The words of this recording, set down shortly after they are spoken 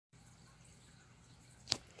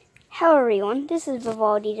Hello everyone, this is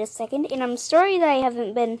Vivaldi II, and I'm sorry that I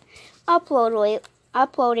haven't been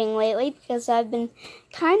uploading lately because I've been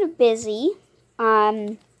kind of busy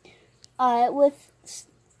with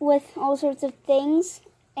all sorts of things,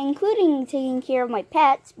 including taking care of my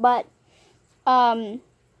pets, but don't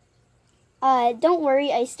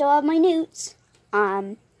worry, I still have my newts.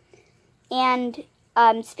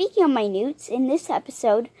 Speaking of my newts, in this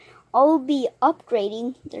episode, I'll be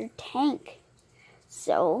upgrading their tank.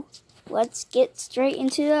 So, let's get straight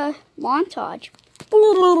into the montage.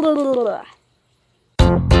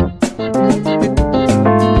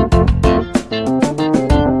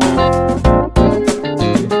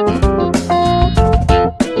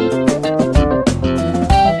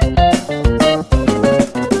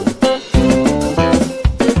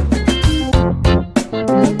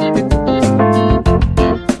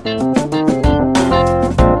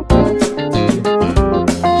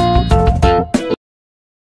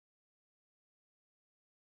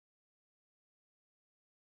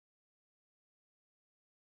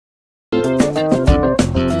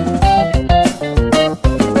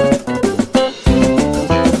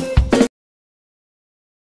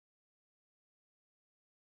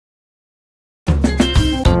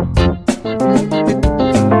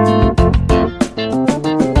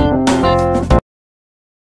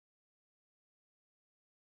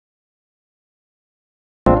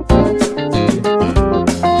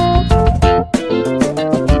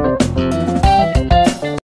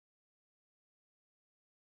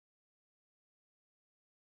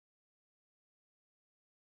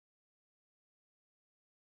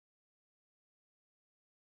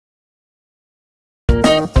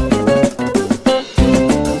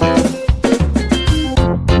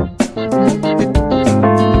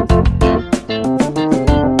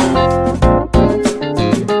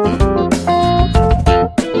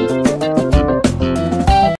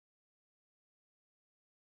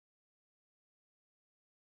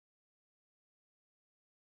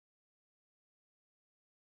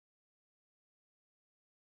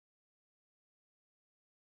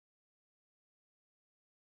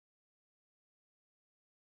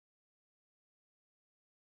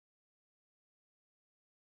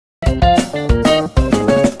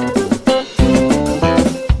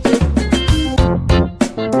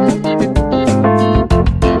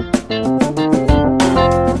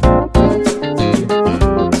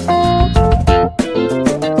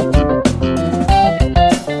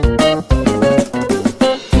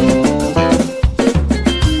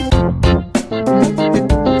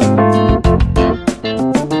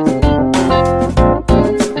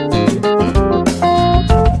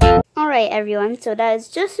 Alright everyone, so that is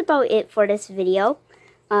just about it for this video.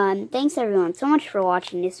 Thanks everyone so much for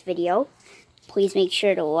watching this video. Please make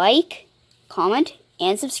sure to like, comment,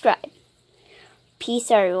 and subscribe.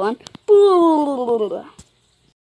 Peace everyone.